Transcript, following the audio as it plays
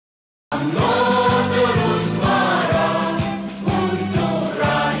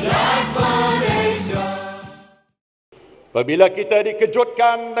Apabila kita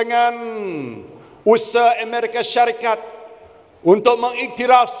dikejutkan dengan usaha Amerika Syarikat untuk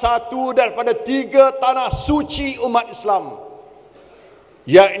mengiktiraf satu daripada 3 tanah suci umat Islam,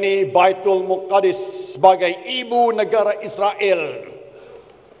 yakni Baitul Maqdis sebagai ibu negara Israel,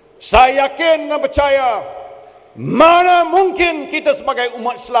 saya yakin dan percaya mana mungkin kita sebagai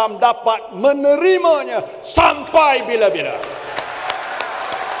umat Islam dapat menerimanya sampai bila-bila.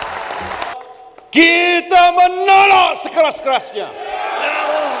 Kita menolak sekeras-kerasnya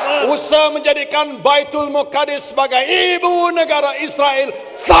usaha menjadikan Baitul Maqdis sebagai ibu negara Israel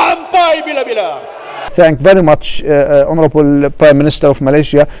sampai bila-bila. Thank very much Honorable Prime Minister of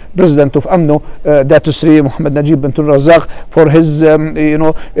Malaysia, President of AMNO, Dato Sri Mohammed Najib bin Razak, for his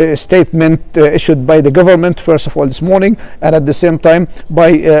statement issued by the government, first of all this morning, and at the same time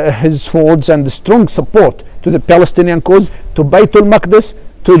by his words and the strong support to the Palestinian cause, to Baitul Maqdis,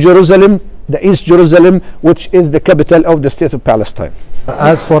 to Jerusalem, the East Jerusalem, which is the capital of the state of Palestine.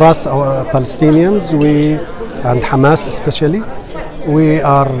 As for us, our Palestinians, and Hamas especially, we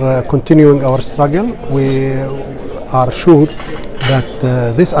are continuing our struggle. We are sure that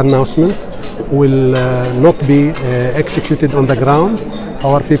this announcement will not be executed on the ground.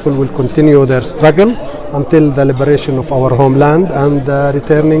 Our people will continue their struggle until the liberation of our homeland and the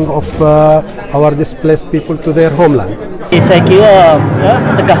returning of our displaced people to their homeland. Saya kira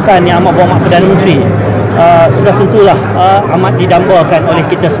ketegasan yang amat berhormat Perdana Menteri sudah tentulah amat didambakan oleh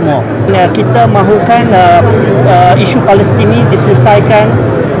kita semua. Kita mahukan isu Palestin diselesaikan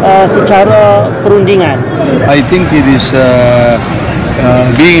secara perundingan. I think it is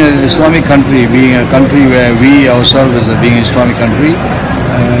being an Islamic country, being a country where we ourselves as being an Islamic country,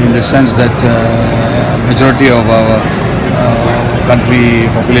 in the sense that majority of our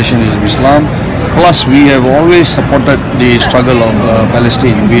country population is Islam. Plus, we have always supported the struggle of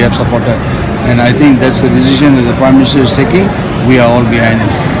Palestine. We have supported, and I think that's the decision that the Prime Minister is taking. We are all behind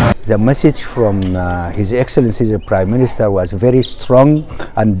it. The message from His Excellency the Prime Minister was very strong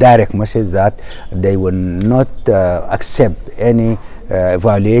and direct message that they will not accept any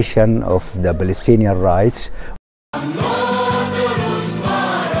violation of the Palestinian rights.